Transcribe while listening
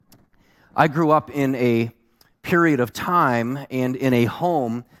I grew up in a period of time and in a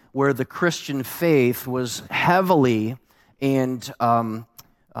home where the Christian faith was heavily and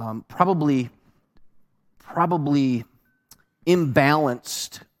probably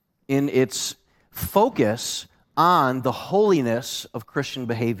imbalanced in its focus on the holiness of Christian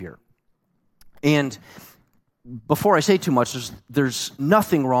behavior. And before I say too much, there's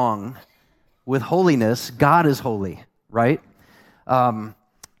nothing wrong with holiness. God is holy, right? As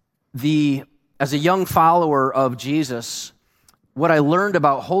a young follower of Jesus, what I learned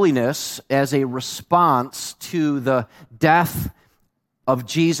about holiness as a response to the death of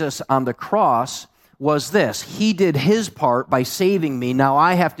Jesus on the cross was this: He did His part by saving me. Now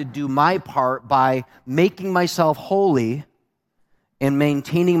I have to do my part by making myself holy and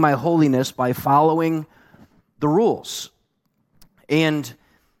maintaining my holiness by following the rules. And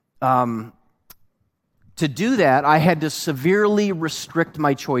to do that, I had to severely restrict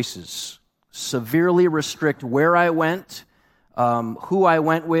my choices, severely restrict where I went, who I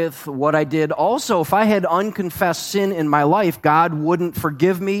went with, what I did. Also, if I had unconfessed sin in my life, God wouldn't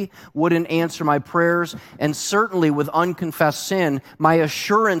forgive me, wouldn't answer my prayers, and certainly with unconfessed sin, my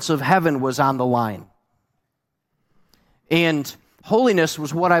assurance of heaven was on the line. And holiness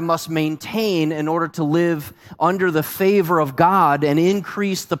was what I must maintain in order to live under the favor of God and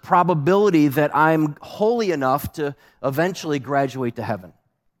increase the probability that I'm holy enough to eventually graduate to heaven.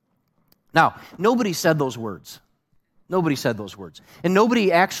 Now, nobody said those words. Nobody said those words. And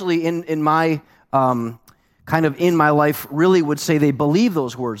nobody actually in my in my life really would say they believe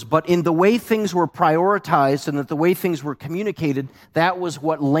those words. But in the way things were prioritized and the way things were communicated, that was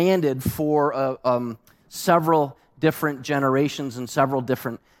what landed for several different generations and several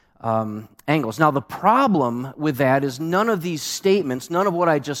different angles. Now, the problem with that is none of these statements, none of what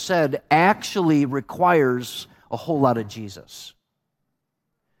I just said actually requires a whole lot of Jesus.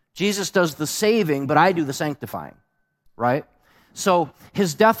 Jesus does the saving, but I do the sanctifying. Right? So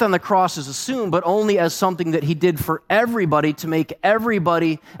His death on the cross is assumed, but only as something that He did for everybody to make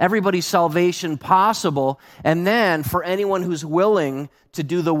everybody's salvation possible. And then for anyone who's willing to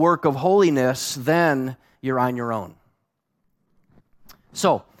do the work of holiness, then you're on your own.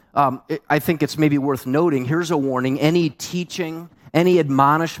 So I think it's maybe worth noting, here's a warning: any teaching, any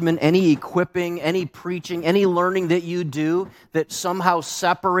admonishment, any equipping, any preaching, any learning that you do that somehow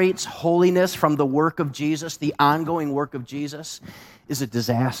separates holiness from the work of Jesus, the ongoing work of Jesus, is a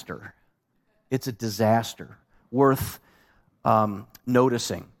disaster. It's a disaster worth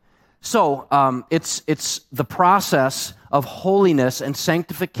noticing. So it's the process of holiness and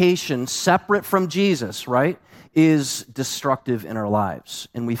sanctification separate from Jesus, right, is destructive in our lives.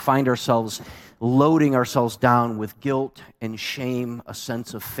 And we find ourselves loading ourselves down with guilt and shame, a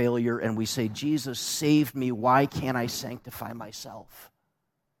sense of failure, and we say, Jesus saved me, why can't I sanctify myself?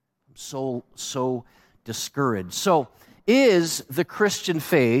 I'm so discouraged. So is the Christian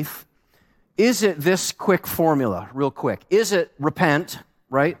faith, is it this quick formula, real quick? Is it repent,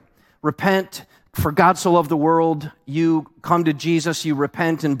 right? Repent, for God so loved the world, you come to Jesus, you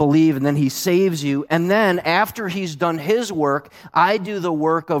repent and believe, and then He saves you, and then after He's done His work, I do the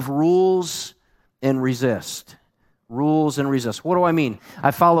work of rules and resist. Rules and resist. What do I mean? I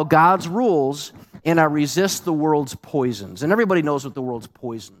follow God's rules and I resist the world's poisons. And everybody knows what the world's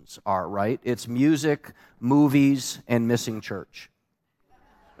poisons are, right? It's music, movies, and missing church.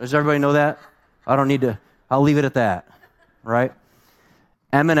 Does everybody know that? I'll leave it at that, right?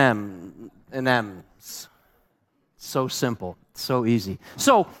 M&M and M's. So simple. So easy.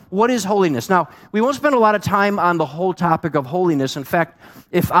 So, what is holiness? Now, we won't spend a lot of time on the whole topic of holiness. In fact,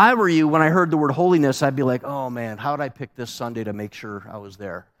 if I were you, when I heard the word holiness, I'd be like, oh man, how did I pick this Sunday to make sure I was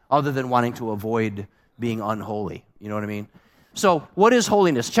there? Other than wanting to avoid being unholy. You know what I mean? So, what is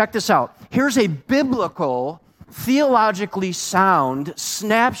holiness? Check this out. Here's a biblical, theologically sound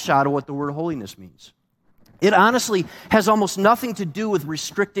snapshot of what the word holiness means. It honestly has almost nothing to do with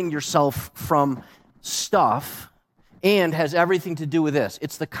restricting yourself from stuff, and has everything to do with this.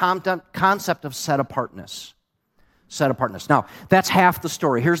 It's the concept of set-apartness. Set-apartness. Now, that's half the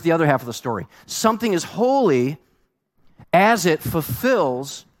story. Here's the other half of the story. Something is holy as it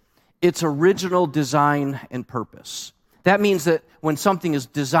fulfills its original design and purpose. That means that when something is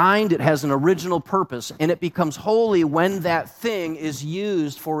designed, it has an original purpose, and it becomes holy when that thing is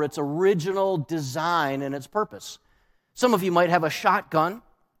used for its original design and its purpose. Some of you might have a shotgun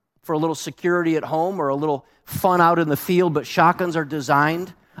for a little security at home or a little fun out in the field, but shotguns are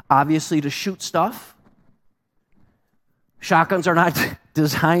designed, obviously, to shoot stuff. Shotguns are not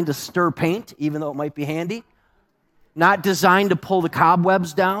designed to stir paint, even though it might be handy. Not designed to pull the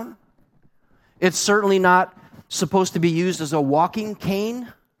cobwebs down. It's certainly not supposed to be used as a walking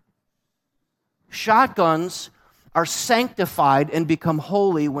cane. Shotguns are sanctified and become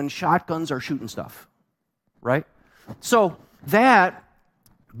holy when shotguns are shooting stuff, right? So that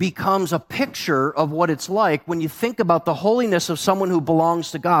becomes a picture of what it's like when you think about the holiness of someone who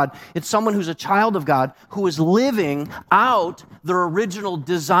belongs to God. It's someone who's a child of God who is living out their original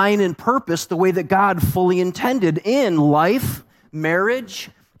design and purpose the way that God fully intended in life, marriage,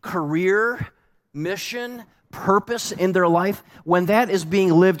 career, mission, purpose in their life. When that is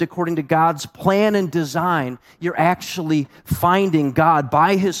being lived according to God's plan and design, you're actually finding God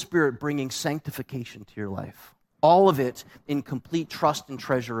by His Spirit bringing sanctification to your life. All of it in complete trust and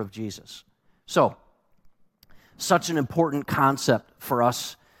treasure of Jesus. So, such an important concept for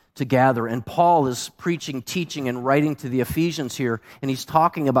us to gather. And Paul is preaching, teaching, and writing to the Ephesians here, and he's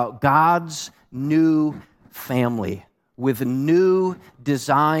talking about God's new family with a new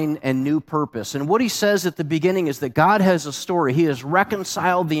design and new purpose. And what he says at the beginning is that God has a story. He has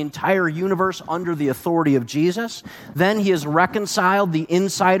reconciled the entire universe under the authority of Jesus. Then he has reconciled the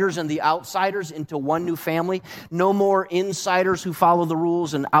insiders and the outsiders into one new family. No more insiders who follow the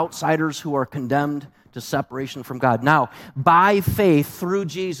rules and outsiders who are condemned to separation from God. Now, by faith through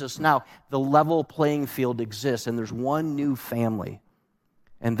Jesus, now the level playing field exists, and there's one new family.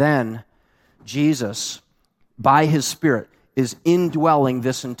 And then Jesus, by His Spirit, is indwelling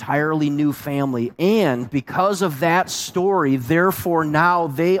this entirely new family. And because of that story, therefore now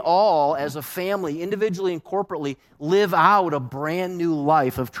they all, as a family, individually and corporately, live out a brand new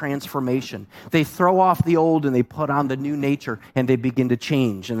life of transformation. They throw off the old and they put on the new nature, and they begin to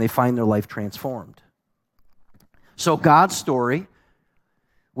change, and they find their life transformed. So God's story,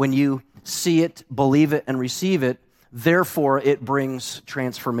 when you see it, believe it, and receive it, therefore, it brings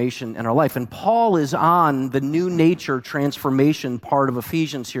transformation in our life. And Paul is on the new nature transformation part of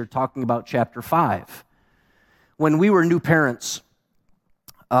Ephesians here, talking about chapter 5. When we were new parents,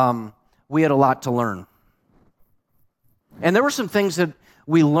 we had a lot to learn. And there were some things that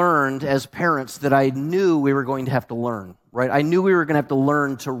we learned as parents that I knew we were going to have to learn, right? I knew we were going to have to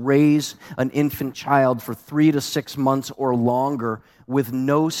learn to raise an infant child for 3 to 6 months or longer with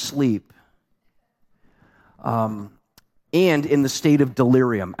no sleep. And in the state of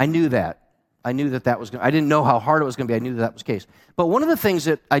delirium. I knew that. I knew that was going to, I didn't know how hard it was going to be. I knew that was the case. But one of the things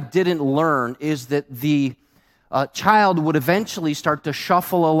that I didn't learn is that the child would eventually start to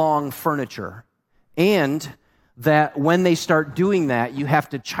shuffle along furniture, and that when they start doing that, you have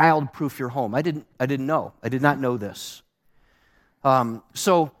to child-proof your home. I didn't know. I did not know this.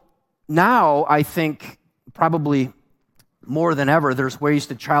 So now I think probably more than ever, there's ways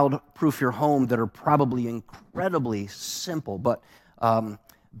to child-proof your home that are probably incredibly simple. But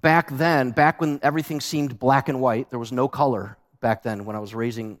back when everything seemed black and white, there was no color back then when I was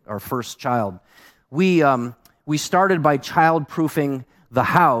raising our first child. We started by child-proofing the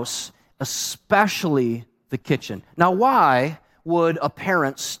house, especially the kitchen. Now, why would a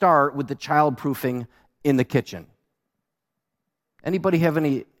parent start with the child-proofing in the kitchen? Anybody have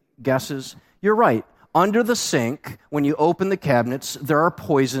any guesses? You're right. Under the sink, when you open the cabinets, there are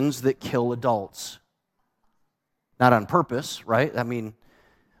poisons that kill adults. Not on purpose, right?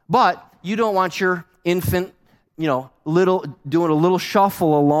 But you don't want your infant, doing a little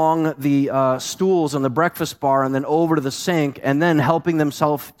shuffle along the stools on the breakfast bar and then over to the sink and then helping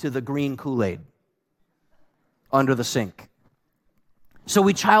themselves to the green Kool-Aid under the sink. So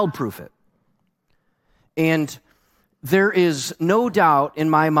we childproof it. And there is no doubt in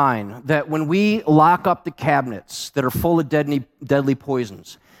my mind that when we lock up the cabinets that are full of deadly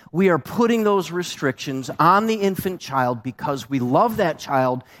poisons, we are putting those restrictions on the infant child because we love that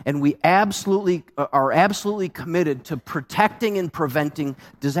child and we are absolutely committed to protecting and preventing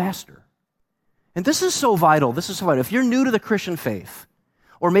disaster. And this is so vital. If you're new to the Christian faith,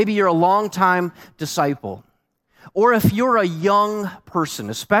 or maybe you're a long-time disciple, or if you're a young person,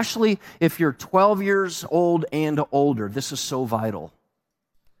 especially if you're 12 years old and older, this is so vital.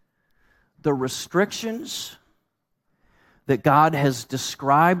 The restrictions that God has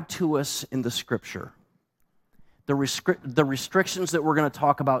described to us in the Scripture, the restrictions that we're going to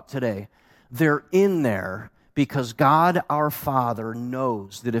talk about today, they're in there because God, our Father,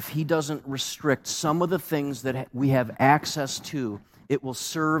 knows that if He doesn't restrict some of the things that we have access to, it will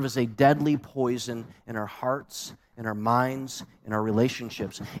serve as a deadly poison in our hearts, in our minds, in our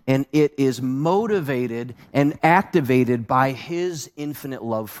relationships. And it is motivated and activated by His infinite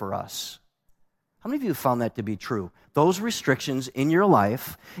love for us. How many of you have found that to be true? Those restrictions in your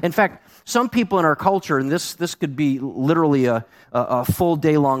life. In fact, some people in our culture, and this could be literally a full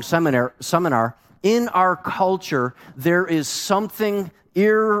day-long seminar. In our culture, there is something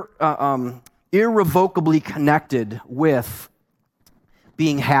irrevocably connected with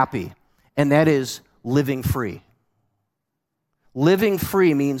being happy and that is living free. Living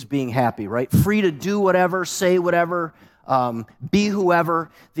free means being happy, right? Free to do whatever, say whatever, be whoever.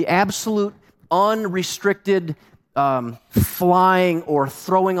 The absolute unrestricted flying or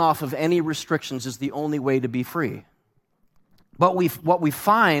throwing off of any restrictions is the only way to be free. But what we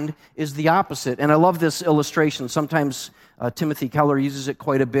find is the opposite. And I love this illustration. Sometimes Timothy Keller uses it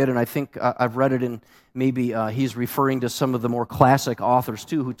quite a bit, and I think I've read it in maybe he's referring to some of the more classic authors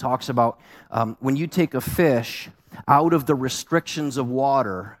too, who talks about when you take a fish out of the restrictions of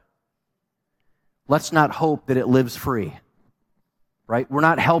water, let's not hope that it lives free, right? We're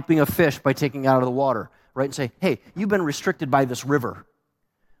not helping a fish by taking it out of the water, right? And say, hey, you've been restricted by this river,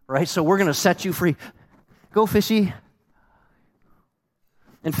 right? So we're going to set you free. Go fishy.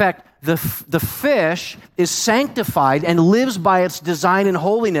 In fact, the fish is sanctified and lives by its design and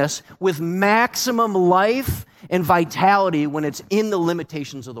holiness with maximum life and vitality when it's in the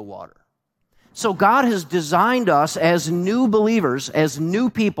limitations of the water. So God has designed us as new believers, as new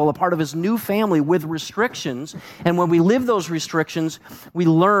people, a part of His new family with restrictions. And when we live those restrictions, we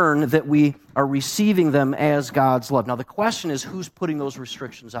learn that we are receiving them as God's love. Now, the question is, who's putting those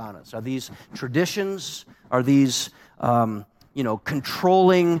restrictions on us? Are these traditions? Are these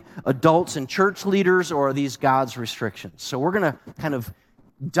controlling adults and church leaders, or are these God's restrictions? So we're going to kind of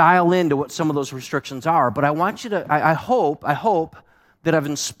dial into what some of those restrictions are. But I want you to, I hope that I've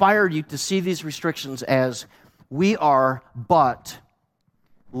inspired you to see these restrictions as we are but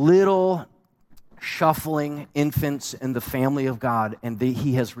little shuffling infants in the family of God, and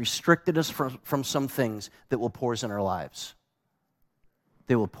He has restricted us from some things that will poison our lives.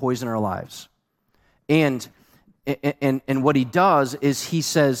 They will poison our lives. And what He does is He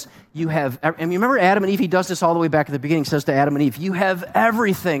says, you have, and you remember Adam and Eve, He does this all the way back at the beginning. He says to Adam and Eve, you have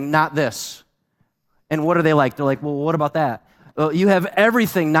everything, not this. And what are they like? They're like, well, what about that? You have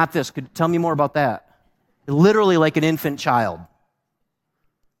everything, not this. Could you tell me more about that? Literally like an infant child.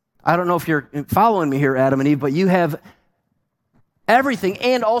 I don't know if you're following me here, Adam and Eve, but you have everything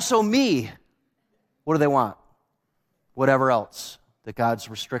and also me. What do they want? Whatever else that God's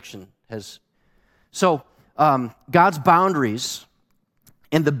restriction has. So, God's boundaries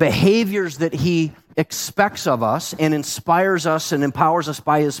and the behaviors that He expects of us and inspires us and empowers us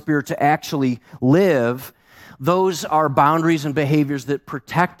by His Spirit to actually live, those are boundaries and behaviors that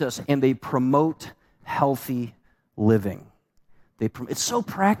protect us and they promote healthy living. It's so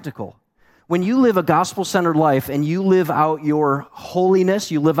practical. When you live a gospel-centered life and you live out your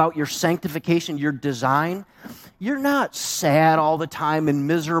holiness, you live out your sanctification, your design, you're not sad all the time and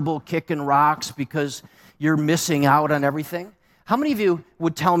miserable, kicking rocks because you're missing out on everything. How many of you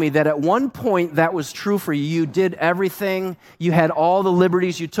would tell me that at one point that was true for you? You did everything, you had all the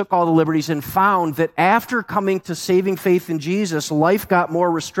liberties, you took all the liberties, and found that after coming to saving faith in Jesus, life got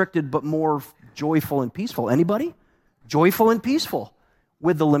more restricted but more joyful and peaceful. Anybody? Joyful and peaceful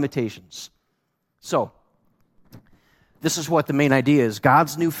with the limitations. So, this is what the main idea is.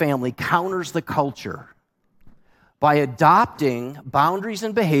 God's new family counters the culture by adopting boundaries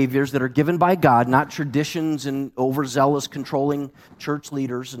and behaviors that are given by God, not traditions and overzealous controlling church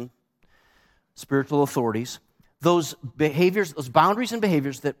leaders and spiritual authorities. Those behaviors, those boundaries and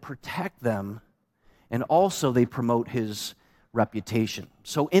behaviors that protect them, and also they promote His reputation.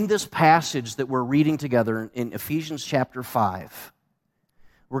 So in this passage that we're reading together in Ephesians chapter 5,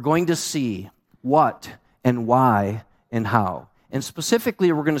 we're going to see what and why and how. And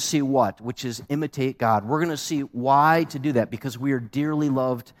specifically, we're going to see what, which is imitate God. We're going to see why to do that, because we are dearly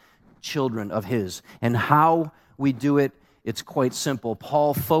loved children of His. And how we do it, it's quite simple.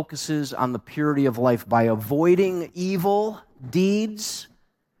 Paul focuses on the purity of life by avoiding evil deeds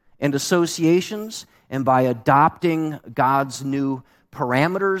and associations, and by adopting God's new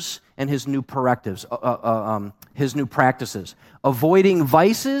parameters and His new practices, avoiding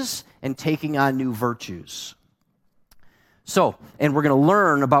vices and taking on new virtues. So, and we're going to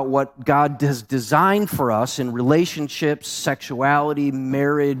learn about what God has designed for us in relationships, sexuality,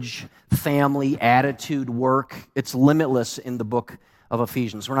 marriage, family, attitude, work. It's limitless in the book of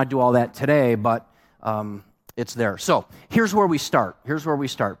Ephesians. We're not doing all that today, but it's there. So, here's where we start.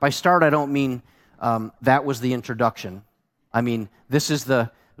 By start, I don't mean that was the introduction. I mean, this is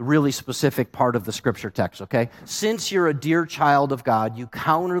the really specific part of the scripture text, okay? Since you're a dear child of God, you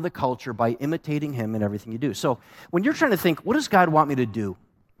counter the culture by imitating Him in everything you do. So when you're trying to think, what does God want me to do?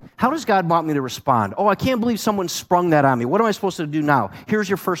 How does God want me to respond? Oh, I can't believe someone sprung that on me. What am I supposed to do now? Here's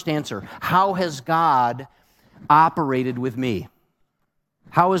your first answer. How has God operated with me?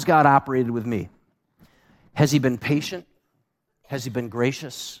 How has God operated with me? Has He been patient? Has He been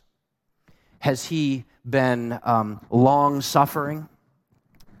gracious? Has He been long-suffering?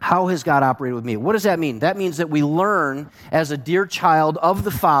 How has God operated with me? What does that mean? That means that we learn as a dear child of the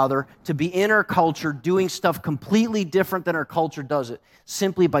Father to be in our culture doing stuff completely different than our culture does it,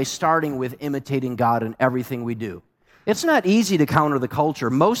 simply by starting with imitating God in everything we do. It's not easy to counter the culture.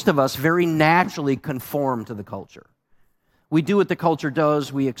 Most of us very naturally conform to the culture. We do what the culture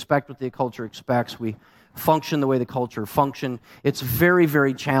does. We expect what the culture expects. We function the way the culture functions. It's very,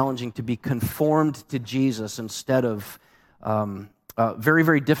 very challenging to be conformed to Jesus instead of, very,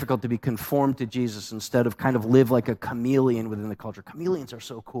 very difficult to be conformed to Jesus instead of kind of live like a chameleon within the culture. Chameleons are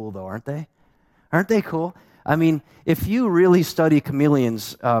so cool, though, aren't they? Aren't they cool? I mean, if you really study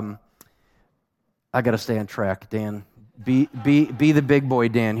chameleons, I got to stay on track, Dan. Be the big boy,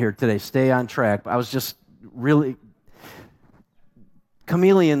 Dan, here today. Stay on track. I was just really...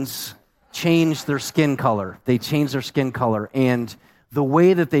 Chameleons change their skin color. They change their skin color, and the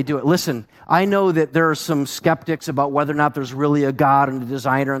way that they do it. Listen, I know that there are some skeptics about whether or not there's really a God and a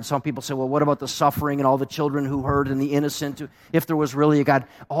designer, and some people say, well, what about the suffering and all the children who heard and the innocent, if there was really a God?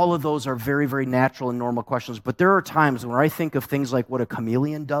 All of those are very, very natural and normal questions, but there are times when I think of things like what a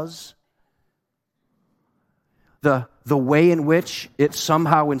chameleon does, the way in which it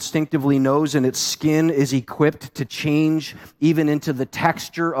somehow instinctively knows and its skin is equipped to change even into the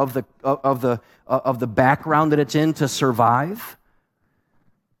texture of the background that it's in to survive.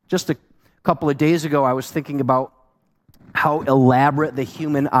 Just a couple of days ago, I was thinking about how elaborate the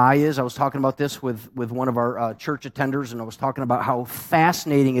human eye is. I was talking about this with one of our church attenders, and I was talking about how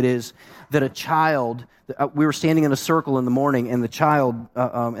fascinating it is that a child, we were standing in a circle in the morning, and the child,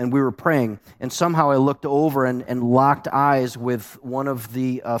 and we were praying, and somehow I looked over and locked eyes with one of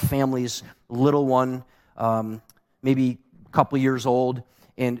the family's little one, maybe a couple years old,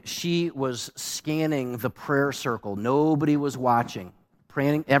 and she was scanning the prayer circle. Nobody was watching.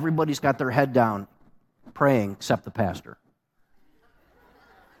 Praying, everybody's got their head down, praying, except the pastor.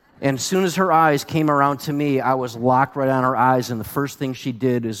 And as soon as her eyes came around to me, I was locked right on her eyes, and the first thing she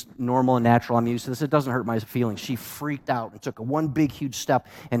did is normal and natural. I'm used to this. It doesn't hurt my feelings. She freaked out and took one big, huge step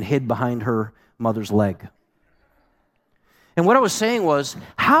and hid behind her mother's leg. And what I was saying was,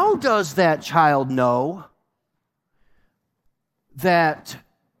 how does that child know that,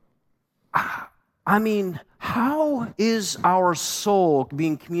 how is our soul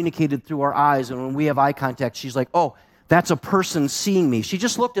being communicated through our eyes? And when we have eye contact, she's like, oh, that's a person seeing me. She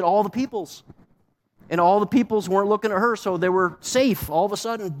just looked at all the peoples. And all the peoples weren't looking at her, so they were safe. All of a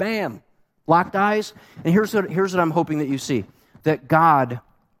sudden, bam, locked eyes. And here's what I'm hoping that you see. That God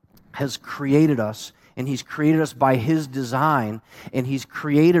has created us, and He's created us by His design, and He's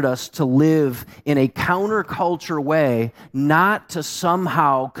created us to live in a counterculture way, not to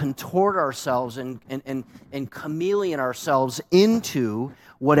somehow contort ourselves and chameleon ourselves into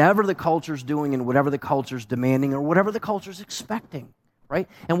whatever the culture's doing and whatever the culture's demanding or whatever the culture's expecting, right?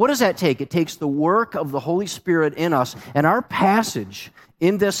 And what does that take? It takes the work of the Holy Spirit in us. And our passage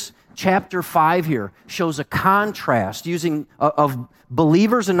in this chapter 5 here shows a contrast of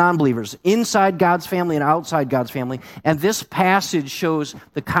believers and non-believers, inside God's family and outside God's family. And this passage shows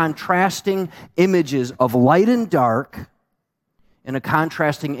the contrasting images of light and dark and a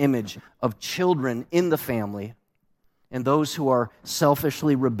contrasting image of children in the family and those who are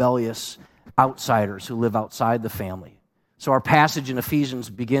selfishly rebellious outsiders who live outside the family. So our passage in Ephesians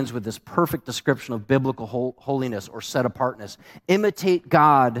begins with this perfect description of biblical holiness or set-apartness. Imitate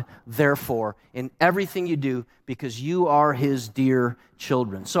God, therefore, in everything you do, because you are His dear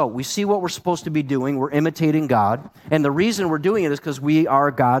children. So we see what we're supposed to be doing. We're imitating God. And the reason we're doing it is because we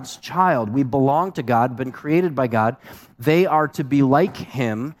are God's child. We belong to God, been created by God. They are to be like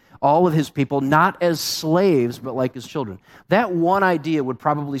Him, all of His people, not as slaves, but like His children. That one idea would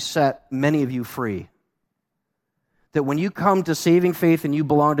probably set many of you free. That when you come to saving faith and you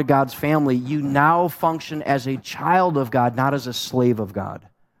belong to God's family, you now function as a child of God, not as a slave of God.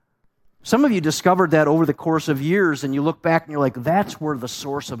 Some of you discovered that over the course of years, and you look back and you're like, that's where the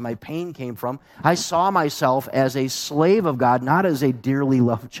source of my pain came from. I saw myself as a slave of God, not as a dearly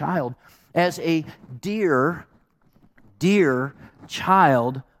loved child, as a dear, dear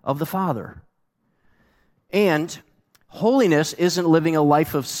child of the Father. And holiness isn't living a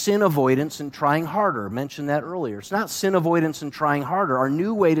life of sin avoidance and trying harder. I mentioned that earlier. It's not sin avoidance and trying harder. Our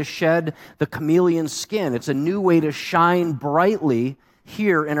new way to shed the chameleon skin. It's a new way to shine brightly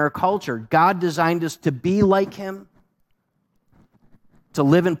here in our culture. God designed us to be like Him, to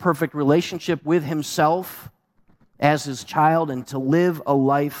live in perfect relationship with Himself as His child, and to live a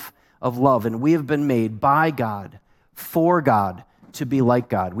life of love. And we have been made by God, for God, to be like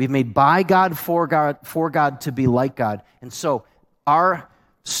God. We've made by God, for God to be like God. And so our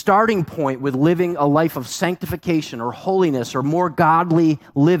starting point with living a life of sanctification or holiness or more godly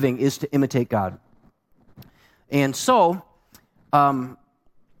living is to imitate God. And so,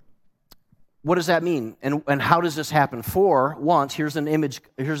 what does that mean? And how does this happen? For once, here's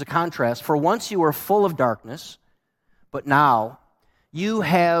a contrast. For once you were full of darkness, but now you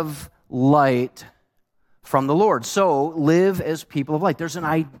have light from the Lord. So live as people of light. There's an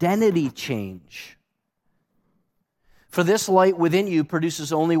identity change. For this light within you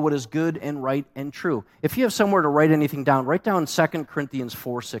produces only what is good and right and true. If you have somewhere to write anything down, write down 2 Corinthians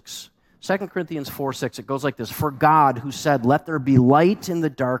 4:6. 2 Corinthians 4:6, it goes like this. For God, who said, let there be light in the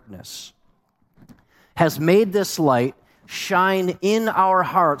darkness, has made this light shine in our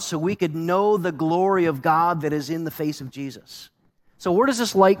hearts so we could know the glory of God that is in the face of Jesus. So where does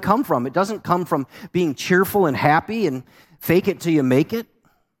this light come from? It doesn't come from being cheerful and happy and fake it till you make it.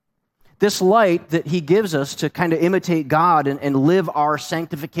 This light that he gives us to kind of imitate God and live our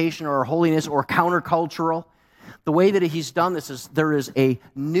sanctification or our holiness or countercultural, the way that he's done this is there is a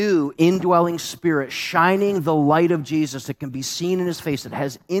new indwelling spirit shining the light of Jesus that can be seen in his face, that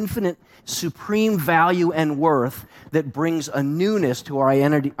has infinite, supreme value and worth, that brings a newness to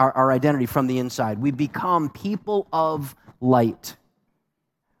our identity from the inside. We become people of light.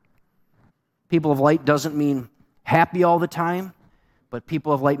 People of light doesn't mean happy all the time, but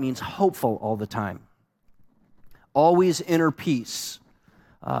people of light means hopeful all the time. Always inner peace.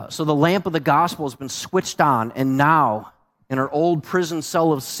 So the lamp of the gospel has been switched on, and now, in our old prison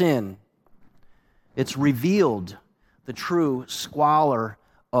cell of sin, it's revealed the true squalor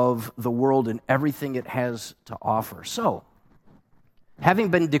of the world and everything it has to offer. So, having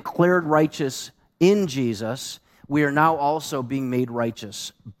been declared righteous in Jesus, we are now also being made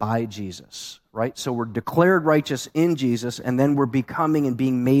righteous by Jesus, right? So we're declared righteous in Jesus, and then we're becoming and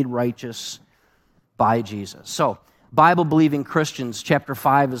being made righteous by Jesus. So, Bible-believing Christians, chapter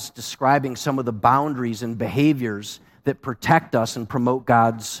 5 is describing some of the boundaries and behaviors that protect us and promote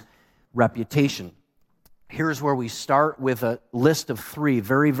God's reputation. Here's where we start with a list of 3,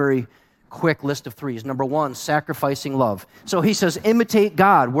 very, very quick list of 3. Number 1, sacrificing love. So he says, imitate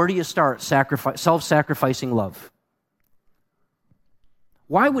God. Where do you start? Self-sacrificing love.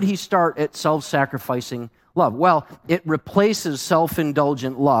 Why would he start at self-sacrificing love? Well, it replaces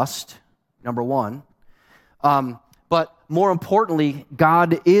self-indulgent lust, number 1. But more importantly,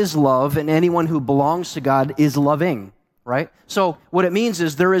 God is love, and anyone who belongs to God is loving, right? So what it means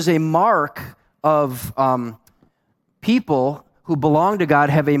is there is a mark of people who belong to God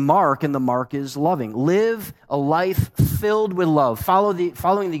have a mark, and the mark is loving. Live a life filled with love,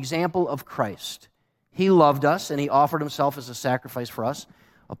 following the example of Christ. He loved us, and he offered himself as a sacrifice for us,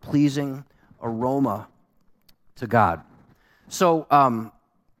 a pleasing aroma to God. So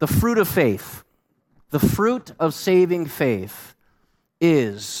the fruit of faith. The fruit of saving faith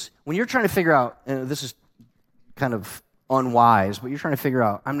is, when you're trying to figure out, and this is kind of unwise, but you're trying to figure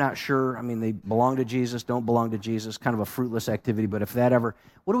out, I'm not sure, I mean, they belong to Jesus, don't belong to Jesus, kind of a fruitless activity, but if that ever,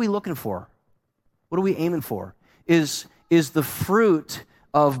 what are we looking for? What are we aiming for? Is the fruit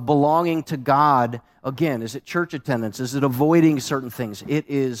of belonging to God, again, is it church attendance? Is it avoiding certain things? It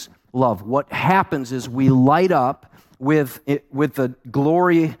is love. What happens is we light up with the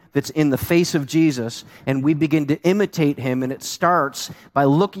glory that's in the face of Jesus, and we begin to imitate him, and it starts by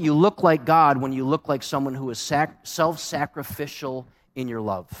you look like God when you look like someone who is self-sacrificial in your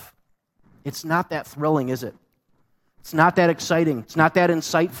love. It's not that thrilling, is it? It's not that exciting. It's not that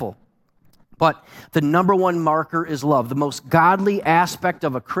insightful. But the number 1 marker is love. The most godly aspect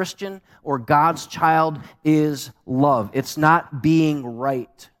of a Christian or God's child is love. It's not being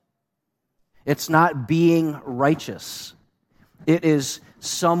right. It's not being righteous. It is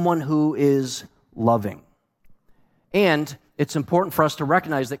someone who is loving. And it's important for us to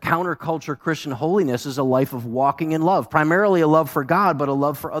recognize that counterculture Christian holiness is a life of walking in love, primarily a love for God, but a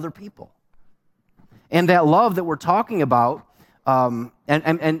love for other people. And that love that we're talking about,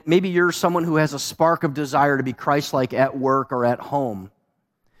 and maybe you're someone who has a spark of desire to be Christ-like at work or at home.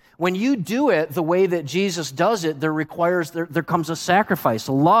 When you do it the way that Jesus does it, there comes a sacrifice.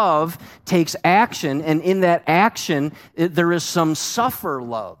 Love takes action, and in that action, there is some suffer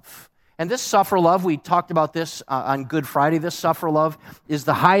love. And this suffer love, we talked about this on Good Friday, this suffer love is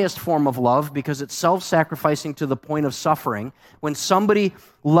the highest form of love because it's self-sacrificing to the point of suffering. When somebody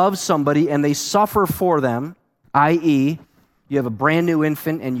loves somebody and they suffer for them, i.e., you have a brand new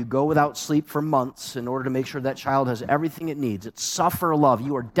infant and you go without sleep for months in order to make sure that child has everything it needs. It's suffer love.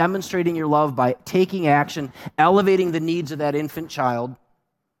 You are demonstrating your love by taking action, elevating the needs of that infant child.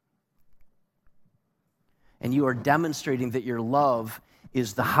 And you are demonstrating that your love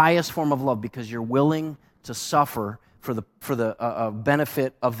is the highest form of love because you're willing to suffer for the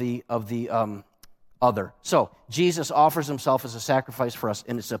benefit of the other. So Jesus offers himself as a sacrifice for us,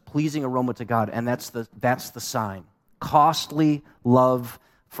 and it's a pleasing aroma to God, and that's the sign. Costly love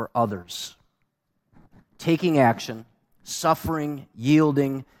for others. Taking action, suffering,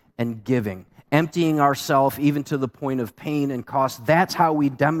 yielding, and giving. Emptying ourselves even to the point of pain and cost. That's how we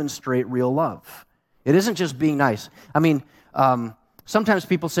demonstrate real love. It isn't just being nice. I mean, sometimes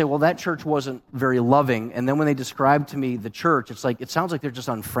people say, well, that church wasn't very loving, and then when they describe to me the church, it's like, it sounds like they're just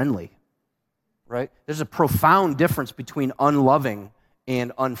unfriendly, right? There's a profound difference between unloving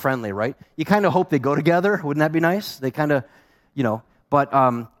and unfriendly, right? You kind of hope they go together. Wouldn't that be nice? They kind of,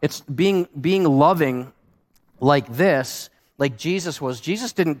 but it's being loving like this, like Jesus was.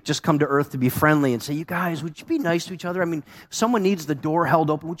 Jesus didn't just come to earth to be friendly and say, you guys, would you be nice to each other? I mean, if someone needs the door held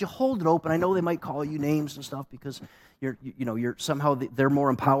open, would you hold it open? I know they might call you names and stuff because you're somehow they're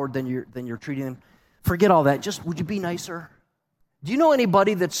more empowered than you're treating them. Forget all that. Just, would you be nicer? Do you know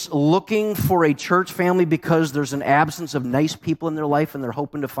anybody that's looking for a church family because there's an absence of nice people in their life and they're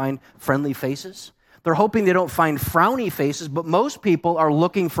hoping to find friendly faces? They're hoping they don't find frowny faces, but most people are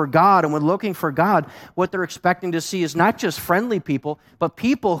looking for God, and when looking for God, what they're expecting to see is not just friendly people, but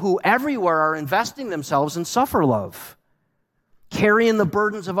people who everywhere are investing themselves in suffer love, carrying the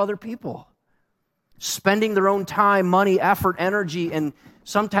burdens of other people, spending their own time, money, effort, energy, and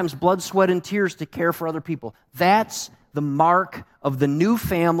sometimes blood, sweat, and tears to care for other people. That's the mark of the new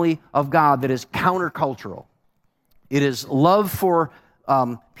family of God that is countercultural. It is love for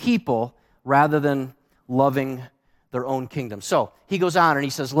people rather than loving their own kingdom. So he goes on and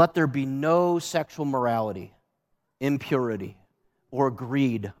he says, let there be no sexual morality, impurity, or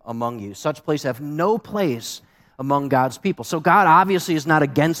greed among you. Such places have no place among God's people. So God obviously is not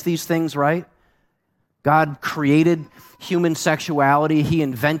against these things, right? God created human sexuality. He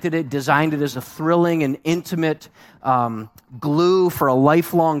invented it, designed it as a thrilling and intimate glue for a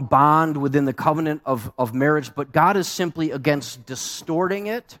lifelong bond within the covenant of marriage. But God is simply against distorting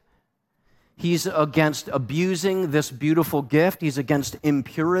it. He's against abusing this beautiful gift. He's against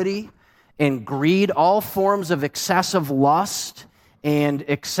impurity and greed, all forms of excessive lust and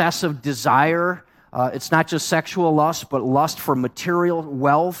excessive desire. It's not just sexual lust, but lust for material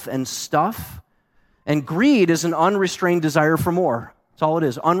wealth and stuff. And greed is an unrestrained desire for more. That's all it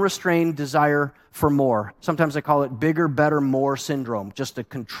is, unrestrained desire for more. Sometimes I call it bigger, better, more syndrome. Just a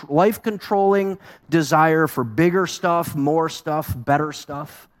life-controlling desire for bigger stuff, more stuff, better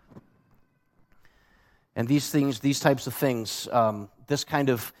stuff. And these types of things, this kind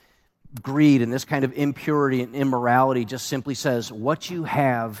of greed and this kind of impurity and immorality just simply says, what you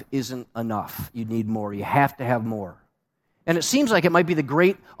have isn't enough. You need more. You have to have more. And it seems like it might be the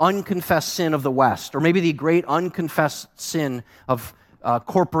great unconfessed sin of the West, or maybe the great unconfessed sin of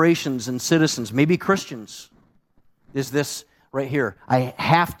corporations and citizens, maybe Christians, is this right here. I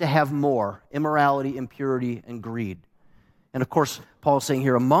have to have more. Immorality, impurity, and greed. And of course, Paul's saying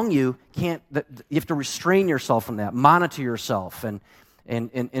here, among you, you have to restrain yourself from that, monitor yourself. And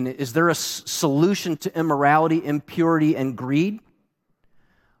is there a solution to immorality, impurity, and greed?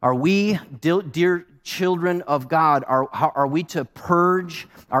 Are we, dear children of God, are we to purge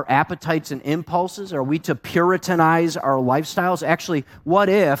our appetites and impulses? Are we to puritanize our lifestyles? Actually, what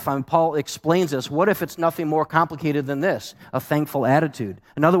if, and Paul explains this, what if it's nothing more complicated than this, a thankful attitude?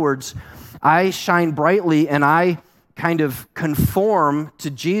 In other words, I shine brightly and I kind of conform to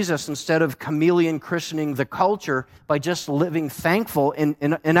Jesus instead of chameleon Christianing the culture by just living thankful. In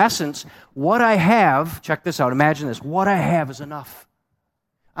essence, what I have, check this out, imagine this, what I have is enough.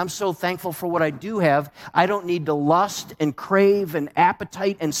 I'm so thankful for what I do have. I don't need to lust and crave and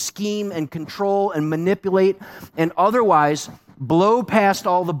appetite and scheme and control and manipulate and otherwise blow past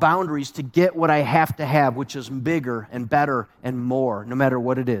all the boundaries to get what I have to have, which is bigger and better and more, no matter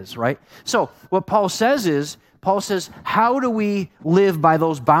what it is, right? So what Paul says, how do we live by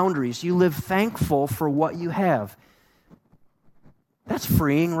those boundaries? You live thankful for what you have. That's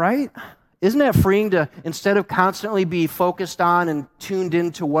freeing, right? Isn't that freeing to, instead of constantly be focused on and tuned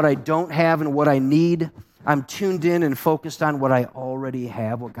into what I don't have and what I need, I'm tuned in and focused on what I already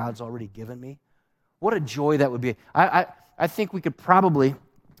have, what God's already given me? What a joy that would be. I think we could probably,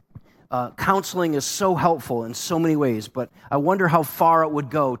 counseling is so helpful in so many ways, but I wonder how far it would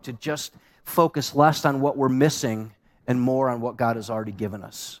go to just focus less on what we're missing and more on what God has already given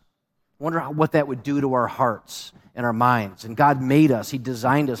us. I wonder what that would do to our hearts and our minds. And God made us. He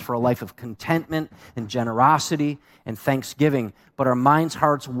designed us for a life of contentment and generosity and thanksgiving. But our minds,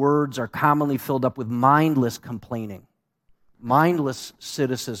 hearts, words are commonly filled up with mindless complaining, mindless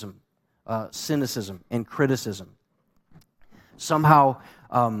cynicism, and criticism. Somehow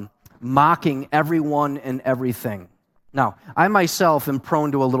mocking everyone and everything. Now, I myself am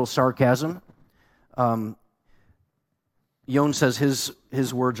prone to a little sarcasm. Yon says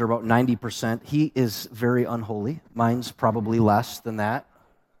his words are about 90%. He is very unholy. Mine's probably less than that,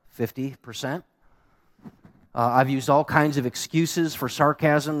 50%. I've used all kinds of excuses for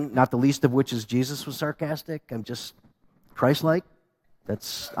sarcasm, not the least of which is Jesus was sarcastic. I'm just Christ-like.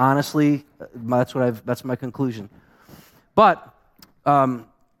 That's honestly, that's my conclusion. But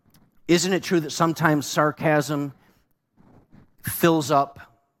isn't it true that sometimes sarcasm fills up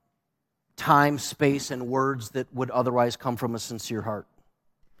time, space, and words that would otherwise come from a sincere heart?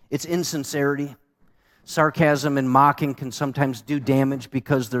 It's insincerity. Sarcasm and mocking can sometimes do damage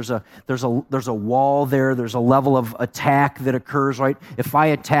because there's a wall there. There's a level of attack that occurs, right? If I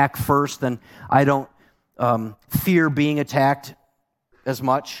attack first, then I don't fear being attacked as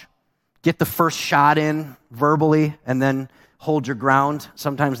much. Get the first shot in verbally and then hold your ground.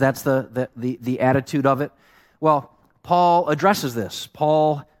 Sometimes that's the attitude of it. Well, Paul addresses this.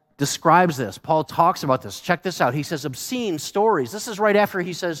 Paul describes this. Paul talks about this. Check this out. He says obscene stories. This is right after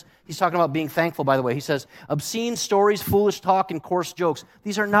he says, he's talking about being thankful, by the way. He says, obscene stories, foolish talk, and coarse jokes.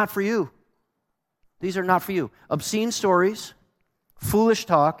 These are not for you. These are not for you. Obscene stories, foolish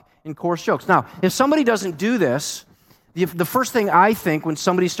talk, and coarse jokes. Now, if somebody doesn't do this, the first thing I think when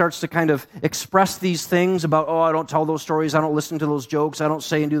somebody starts to kind of express these things about, oh, I don't tell those stories, I don't listen to those jokes, I don't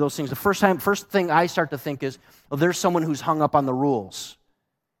say and do those things, the first thing I start to think is, well, there's someone who's hung up on the rules.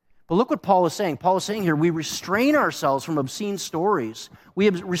 But look what Paul is saying. Paul is saying here, we restrain ourselves from obscene stories. We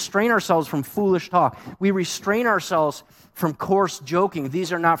restrain ourselves from foolish talk. We restrain ourselves from coarse joking.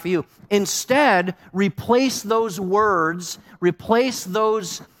 These are not for you. Instead, replace those words,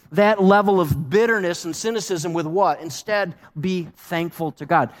 that level of bitterness and cynicism with what? Instead, be thankful to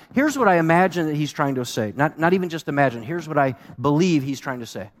God. Here's what I imagine that he's trying to say. Not even just imagine. Here's what I believe he's trying to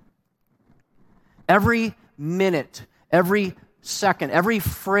say. Every minute, every second, every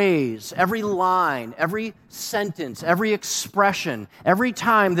phrase, every line, every sentence, every expression, every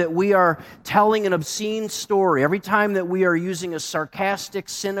time that we are telling an obscene story, every time that we are using a sarcastic,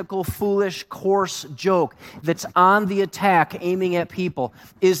 cynical, foolish, coarse joke that's on the attack, aiming at people,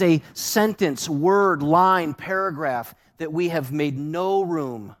 is a sentence, word, line, paragraph that we have made no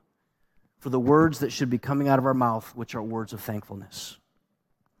room for the words that should be coming out of our mouth, which are words of thankfulness.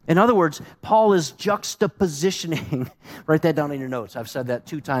 In other words, Paul is juxtapositioning. Write that down in your notes. I've said that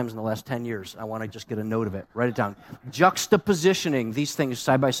 2 times in the last 10 years. I want to just get a note of it. Write it down. Juxtapositioning these things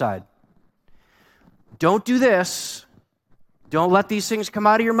side by side. Don't do this. Don't let these things come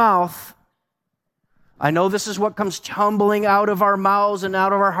out of your mouth. I know this is what comes tumbling out of our mouths and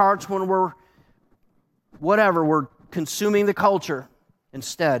out of our hearts when we're consuming the culture.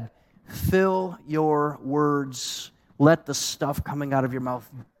 Instead, fill your words. Let the stuff coming out of your mouth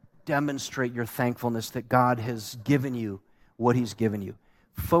demonstrate your thankfulness that God has given you what He's given you.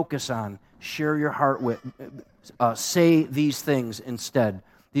 Focus on, share your heart with, say these things instead.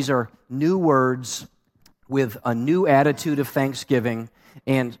 These are new words with a new attitude of thanksgiving,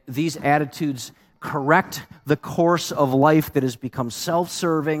 and these attitudes correct the course of life that has become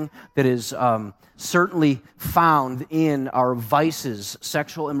self-serving, that is certainly found in our vices,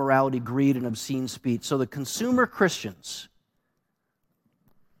 sexual immorality, greed, and obscene speech. So the consumer Christians,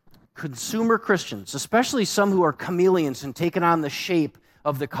 especially some who are chameleons and taken on the shape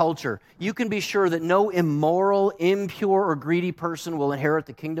of the culture, you can be sure that no immoral, impure, or greedy person will inherit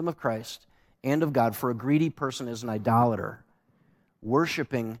the kingdom of Christ and of God, for a greedy person is an idolater,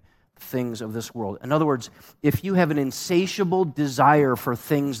 worshiping things of this world. In other words, if you have an insatiable desire for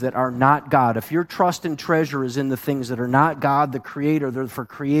things that are not God, if your trust and treasure is in the things that are not God, the Creator, they're for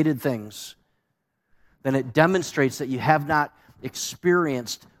created things, then it demonstrates that you have not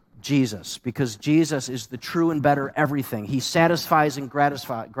experienced Jesus, because Jesus is the true and better everything. He satisfies and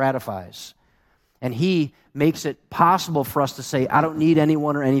gratifies. And He makes it possible for us to say, I don't need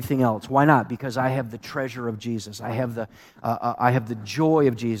anyone or anything else. Why not? Because I have the treasure of Jesus. I have the joy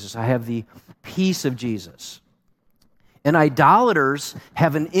of Jesus. I have the peace of Jesus. And idolaters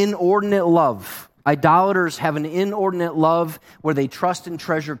have an inordinate love. Idolaters have an inordinate love where they trust and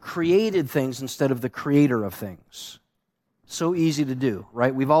treasure created things instead of the Creator of things. So easy to do,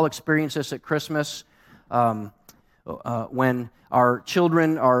 right? We've all experienced this at Christmas when our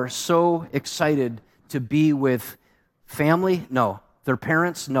children are so excited to be with family. No. Their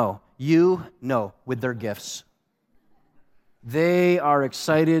parents. No. You. No. With their gifts. They are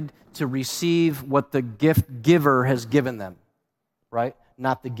excited to receive what the gift giver has given them, right?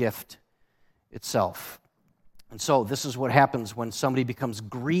 Not the gift itself. And so this is what happens when somebody becomes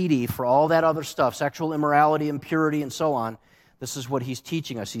greedy for all that other stuff, sexual immorality, impurity, and so on. This is what he's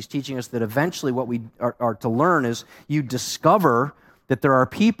teaching us. He's teaching us that eventually what we are to learn is you discover that there are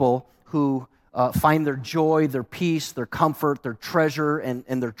people who find their joy, their peace, their comfort, their treasure,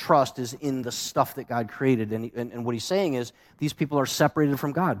 and their trust is in the stuff that God created. And what he's saying is these people are separated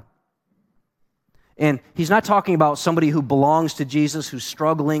from God. And he's not talking about somebody who belongs to Jesus, who's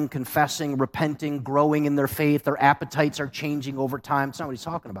struggling, confessing, repenting, growing in their faith. Their appetites are changing over time. It's not what he's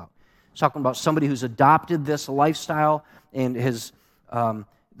talking about. He's talking about somebody who's adopted this lifestyle and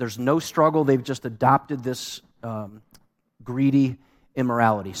there's no struggle. They've just adopted this greedy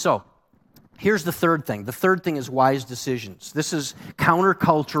immorality. So here's the third thing. The third thing is wise decisions. This is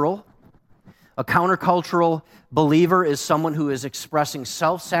countercultural. A countercultural believer is someone who is expressing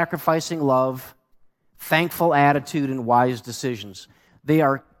self-sacrificing love, thankful attitude, and wise decisions. They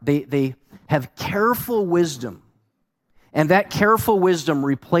have careful wisdom, and that careful wisdom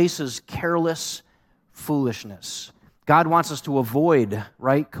replaces careless foolishness. God wants us to avoid,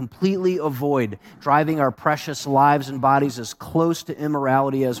 right? Completely avoid driving our precious lives and bodies as close to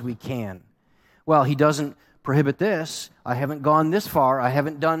immorality as we can. Well, he doesn't prohibit this. I haven't gone this far. I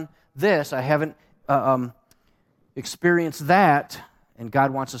haven't done this. I haven't experienced that. And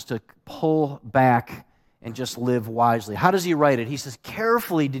God wants us to pull back and just live wisely. How does he write it? He says,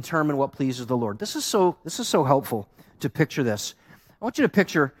 carefully determine what pleases the Lord. This is so helpful to picture this. I want you to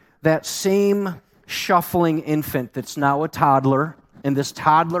picture that same shuffling infant that's now a toddler, and this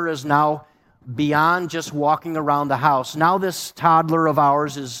toddler is now beyond just walking around the house. Now this toddler of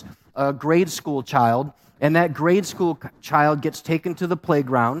ours is a grade school child, and that grade school child gets taken to the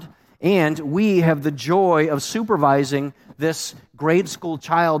playground, and we have the joy of supervising this grade school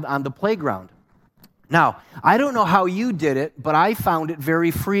child on the playground. Now, I don't know how you did it, but I found it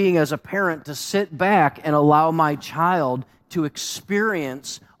very freeing as a parent to sit back and allow my child to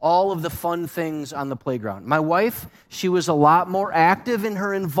experience all of the fun things on the playground. My wife, she was a lot more active in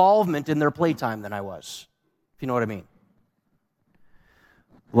her involvement in their playtime than I was, if you know what I mean.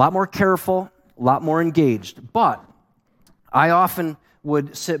 A lot more careful, a lot more engaged. But I often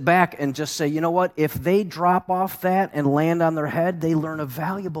would sit back and just say, you know what? If they drop off that and land on their head, they learn a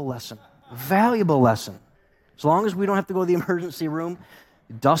valuable lesson. A valuable lesson. As long as we don't have to go to the emergency room,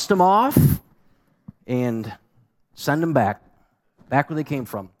 dust them off and send them back where they came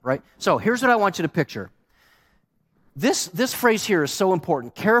from, right? So here's what I want you to picture. This phrase here is so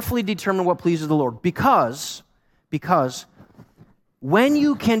important. Carefully determine what pleases the Lord. Because when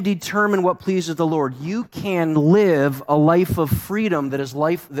you can determine what pleases the Lord, you can live a life of freedom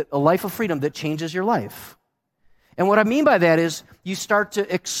a life of freedom that changes your life. And what I mean by that is you start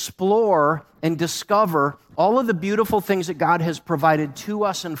to explore and discover all of the beautiful things that God has provided to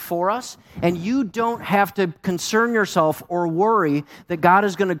us and for us, and you don't have to concern yourself or worry that God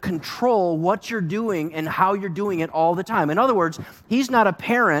is going to control what you're doing and how you're doing it all the time. In other words, he's not a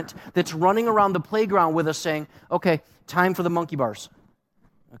parent that's running around the playground with us saying, okay, time for the monkey bars.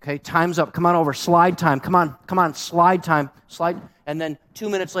 Okay, time's up. Come on over. Slide time. Come on. Slide time. Slide. And then 2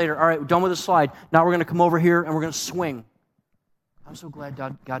 minutes later, all right, we're done with the slide. Now we're going to come over here and we're going to swing. I'm so glad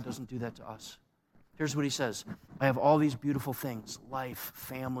God doesn't do that to us. Here's what he says. I have all these beautiful things: life,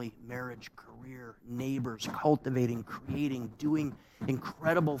 family, marriage, career, neighbors, cultivating, creating, doing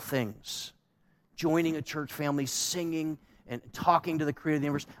incredible things, joining a church family, singing, and talking to the Creator of the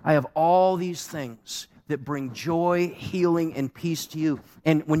universe. I have all these things that bring joy, healing, and peace to you.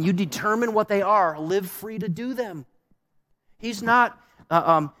 And when you determine what they are, live free to do them. He's not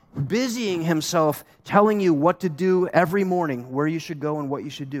busying himself telling you what to do every morning, where you should go and what you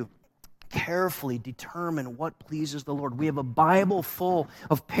should do. Carefully determine what pleases the Lord. We have a Bible full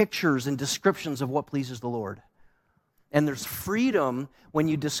of pictures and descriptions of what pleases the Lord. And there's freedom when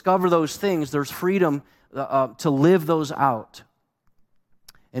you discover those things. There's freedom to live those out.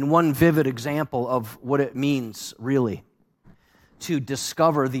 And one vivid example of what it means, really, to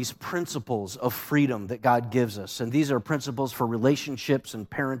discover these principles of freedom that God gives us. And these are principles for relationships and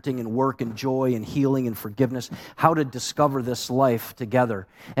parenting and work and joy and healing and forgiveness, how to discover this life together.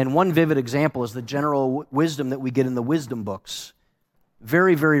 And one vivid example is the general wisdom that we get in the wisdom books.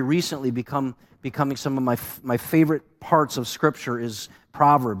 Very, very recently becoming some of my favorite parts of Scripture is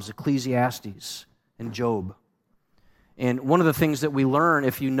Proverbs, Ecclesiastes, and Job. And one of the things that we learn,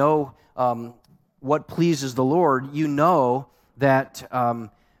 if you know what pleases the Lord, you know that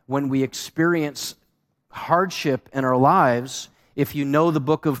when we experience hardship in our lives, if you know the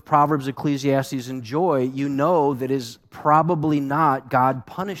book of Proverbs, Ecclesiastes, and Joy, you know that is probably not God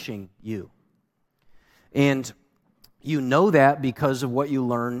punishing you. And you know that because of what you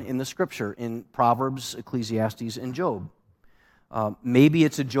learn in the Scripture, in Proverbs, Ecclesiastes, and Job. Maybe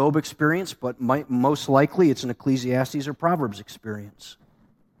it's a Job experience, but most likely it's an Ecclesiastes or Proverbs experience.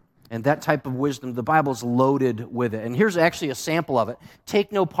 And that type of wisdom, the Bible's loaded with it. And here's actually a sample of it.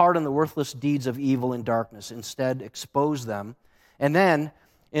 Take no part in the worthless deeds of evil and darkness. Instead, expose them. And then,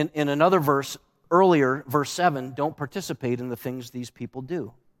 in another verse earlier, verse 7, don't participate in the things these people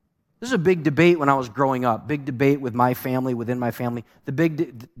do. This is a big debate when I was growing up, big debate with my family, within my family. The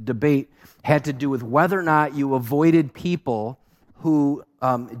big debate had to do with whether or not you avoided people who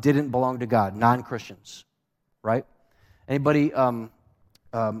didn't belong to God, non-Christians, right? Anybody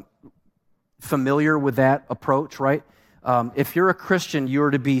familiar with that approach, right? If you're a Christian, you're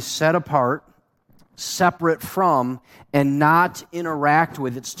to be set apart, separate from, and not interact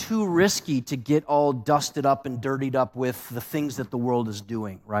with. It's too risky to get all dusted up and dirtied up with the things that the world is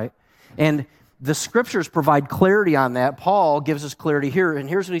doing, right? And the Scriptures provide clarity on that. Paul gives us clarity here, and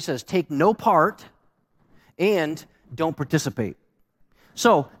here's what he says. Take no part and don't participate.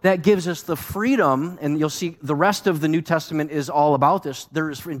 So that gives us the freedom, and you'll see the rest of the New Testament is all about this.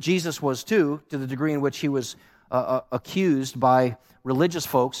 And Jesus was too, to the degree in which he was accused by religious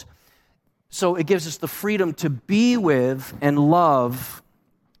folks. So it gives us the freedom to be with and love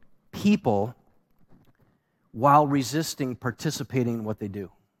people while resisting participating in what they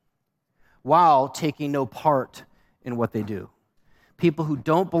do, while taking no part in what they do. People who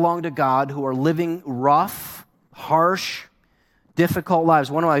don't belong to God, who are living rough, harsh, difficult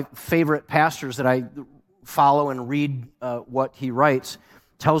lives. One of my favorite pastors that I follow and read what he writes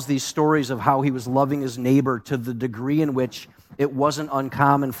tells these stories of how he was loving his neighbor to the degree in which it wasn't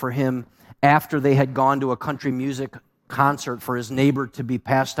uncommon for him, after they had gone to a country music concert, for his neighbor to be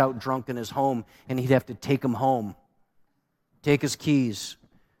passed out drunk in his home, and he'd have to take him home, take his keys,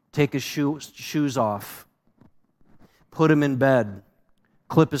 take his shoes off, put him in bed,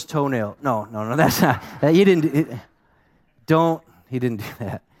 clip his toenail. No, that's not. He didn't do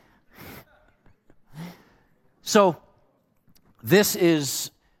that. So, this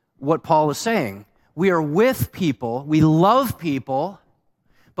is what Paul is saying. We are with people, we love people,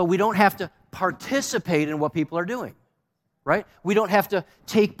 but we don't have to participate in what people are doing, right? We don't have to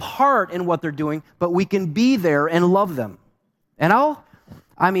take part in what they're doing, but we can be there and love them. And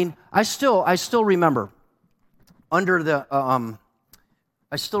I still remember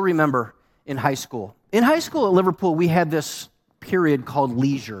in high school. In high school at Liverpool, we had this period called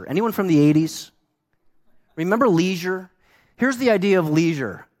leisure. Anyone from the 80s? Remember leisure? Here's the idea of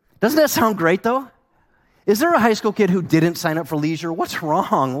leisure. Doesn't that sound great, though? Is there a high school kid who didn't sign up for leisure? What's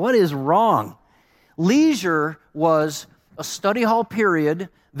wrong? What is wrong? Leisure was a study hall period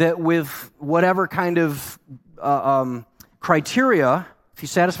that, with whatever kind of criteria, if you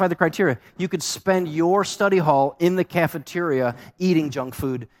satisfy the criteria, you could spend your study hall in the cafeteria eating junk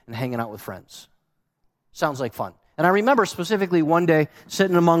food and hanging out with friends. Sounds like fun. And I remember specifically one day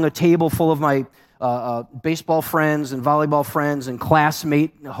sitting among a table full of my baseball friends and volleyball friends and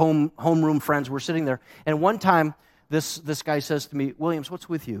classmate homeroom friends. We're sitting there, and one time this guy says to me, "Williams, what's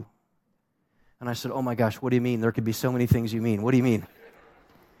with you?" And I said, "Oh my gosh, what do you mean? There could be so many things you mean. What do you mean?"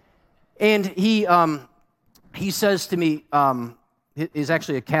 And he says to me, he's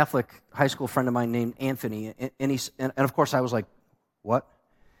actually a Catholic high school friend of mine named Anthony, and of course I was like, "What?"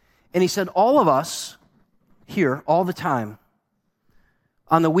 And he said, "All of us here all the time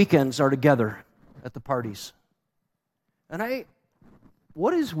on the weekends are together at the parties." And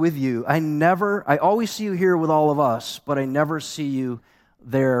what is with you? I always see you here with all of us, but I never see you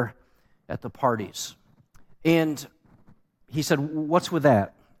there at the parties. And he said, "What's with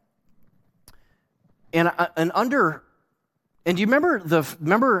that?" And do you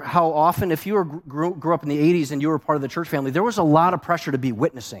remember how often, if you grew up in the 80s and you were part of the church family, there was a lot of pressure to be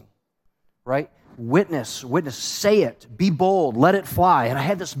witnessing, right? Witness, say it, be bold, let it fly. And I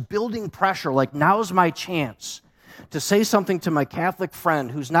had this building pressure, like, now's my chance to say something to my Catholic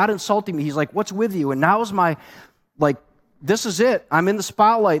friend who's not insulting me. He's like, "What's with you?" And now's my, this is it. I'm in the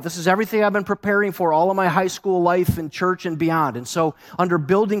spotlight. This is everything I've been preparing for all of my high school life and church and beyond. And so, under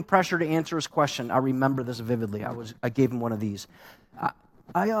building pressure to answer his question, I remember this vividly. I gave him one of these.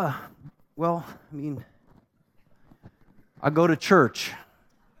 I go to church.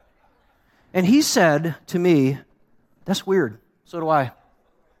 And he said to me, "That's weird. So do I."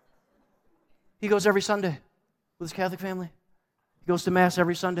 He goes every Sunday with his Catholic family. He goes to Mass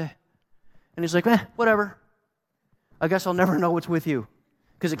every Sunday. And he's like, whatever. I guess I'll never know what's with you,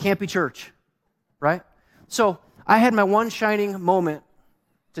 because it can't be church, right? So I had my one shining moment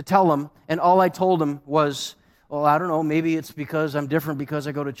to tell him, and all I told him was, "Well, I don't know, maybe it's because I'm different because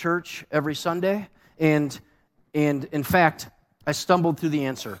I go to church every Sunday." And in fact, I stumbled through the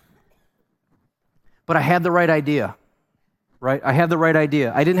answer. But I had the right idea. right? I had the right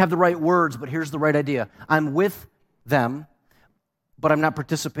idea. I didn't have the right words, but here's the right idea. I'm with them, but I'm not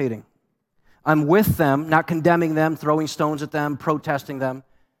participating. I'm with them, not condemning them, throwing stones at them, protesting them,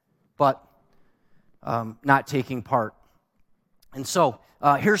 but not taking part. And so,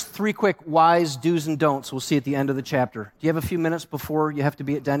 here's 3 quick wise do's and don'ts we'll see at the end of the chapter. Do you have a few minutes before you have to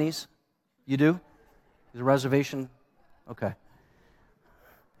be at Denny's? You do? Is a reservation? Okay.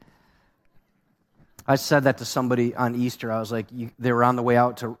 I said that to somebody on Easter. I was like, they were on the way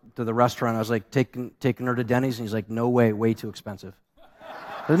out to the restaurant. I was like, taking her to Denny's, and he's like, no way too expensive.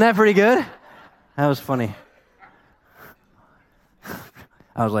 Isn't that pretty good? That was funny.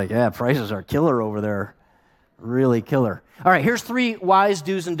 I was like, yeah, prices are killer over there. Really killer. All right, here's 3 wise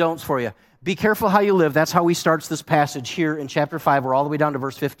do's and don'ts for you. Be careful how you live. That's how he starts this passage here in chapter 5. We're all the way down to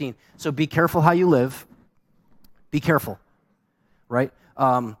verse 15. So be careful how you live. Be careful, right?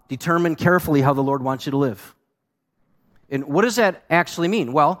 Determine carefully how the Lord wants you to live. And what does that actually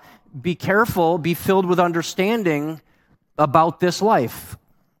mean? Well, be careful, be filled with understanding about this life.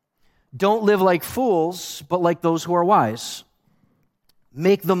 Don't live like fools, but like those who are wise.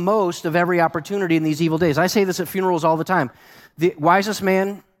 Make the most of every opportunity in these evil days. I say this at funerals all the time. The wisest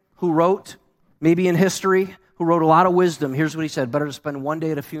man who wrote, maybe in history, who wrote a lot of wisdom, here's what he said: better to spend one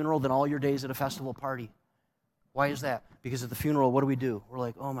day at a funeral than all your days at a festival party. Why is that? Because at the funeral, what do? We're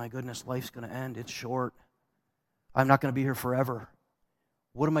like, oh my goodness, life's going to end. It's short. I'm not going to be here forever.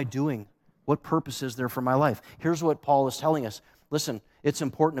 What am I doing? What purpose is there for my life? Here's what Paul is telling us. Listen, it's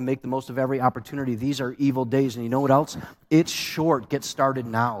important to make the most of every opportunity. These are evil days, and you know what else? It's short. Get started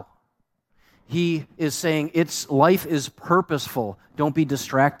now. He is saying life is purposeful. Don't be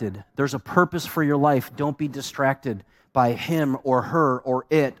distracted. There's a purpose for your life. Don't be distracted by him or her or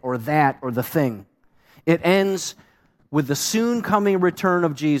it or that or the thing. It ends with the soon coming return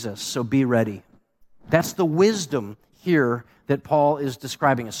of Jesus, so be ready. That's the wisdom here that Paul is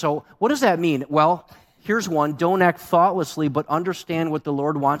describing us. So what does that mean? Well, here's one. Don't act thoughtlessly, but understand what the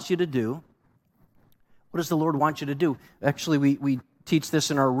Lord wants you to do. What does the Lord want you to do? Actually, we teach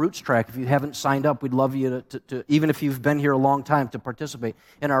this in our Roots track. If you haven't signed up, we'd love you to, even if you've been here a long time, to participate.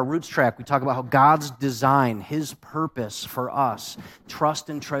 In our Roots track, we talk about how God's design, his purpose for us, trust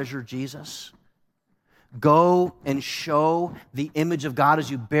and treasure Jesus. Go and show the image of God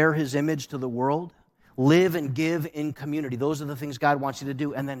as you bear his image to the world. Live and give in community. Those are the things God wants you to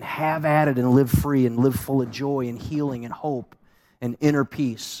do. And then have at it and live free and live full of joy and healing and hope and inner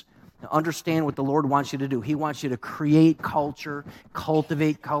peace. Now, understand what the Lord wants you to do. He wants you to create culture,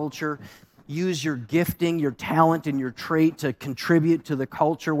 cultivate culture, use your gifting, your talent, and your trait to contribute to the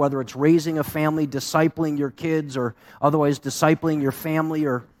culture, whether it's raising a family, discipling your kids, or otherwise discipling your family,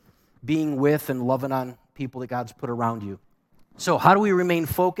 or being with and loving on people that God's put around you. So how do we remain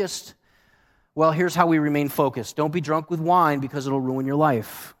focused? Well, here's how we remain focused. Don't be drunk with wine because it'll ruin your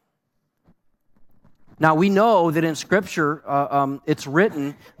life. Now, we know that in Scripture, it's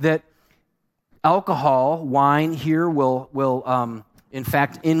written that alcohol, wine here will in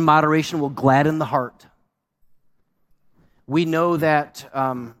fact, in moderation, will gladden the heart. We know that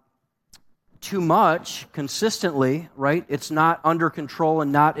too much, consistently, right? It's not under control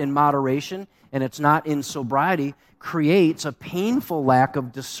and not in moderation, and it's not in sobriety, creates a painful lack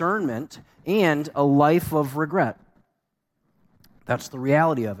of discernment and a life of regret. That's the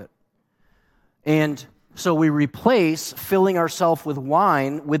reality of it. And so we replace filling ourselves with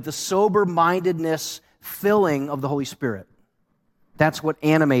wine with the sober-mindedness filling of the Holy Spirit. That's what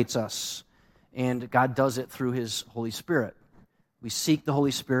animates us. And God does it through his Holy Spirit. We seek the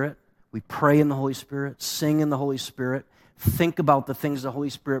Holy Spirit. We pray in the Holy Spirit, sing in the Holy Spirit, think about the things the Holy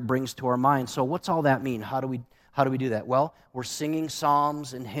Spirit brings to our mind. So what's all that mean? How do we do that? Well, we're singing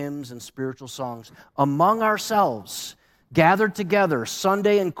psalms and hymns and spiritual songs among ourselves, gathered together,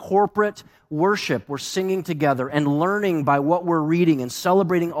 Sunday in corporate worship. We're singing together and learning by what we're reading and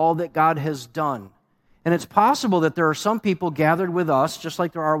celebrating all that God has done. And it's possible that there are some people gathered with us, just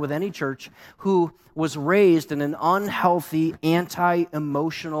like there are with any church, who was raised in an unhealthy,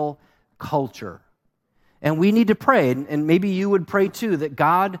 anti-emotional culture. And we need to pray, and maybe you would pray too, that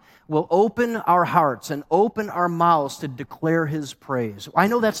God will open our hearts and open our mouths to declare his praise. I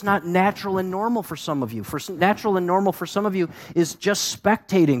know that's not natural and normal for some of you. Natural and normal for some of you is just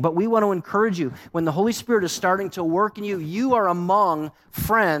spectating, but we want to encourage you. When the Holy Spirit is starting to work in you, you are among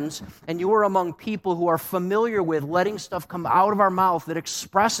friends, and you are among people who are familiar with letting stuff come out of our mouth that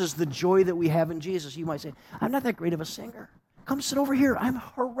expresses the joy that we have in Jesus. You might say, I'm not that great of a singer. Come sit over here. I'm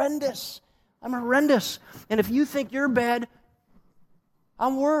horrendous. And if you think you're bad,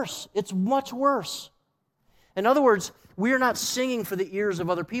 I'm worse. It's much worse. In other words, we are not singing for the ears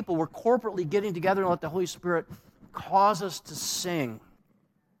of other people. We're corporately getting together and let the Holy Spirit cause us to sing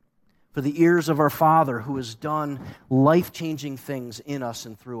for the ears of our Father who has done life-changing things in us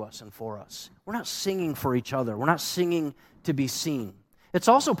and through us and for us. We're not singing for each other. We're not singing to be seen. It's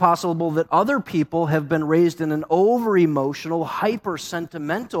also possible that other people have been raised in an over-emotional,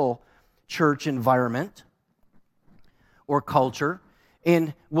 hyper-sentimental church environment or culture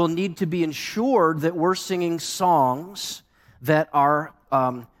and will need to be ensured that we're singing songs that are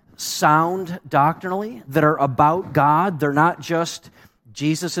sound doctrinally, that are about God. They're not just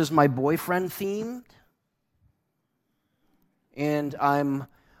Jesus is my boyfriend themed, and I'm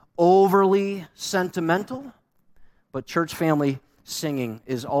overly sentimental, but church family singing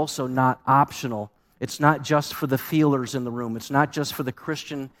is also not optional. It's not just for the feelers in the room. It's not just for the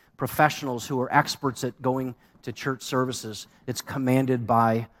Christian professionals who are experts at going to church services. It's commanded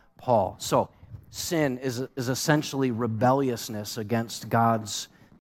by Paul. So sin is essentially rebelliousness against God's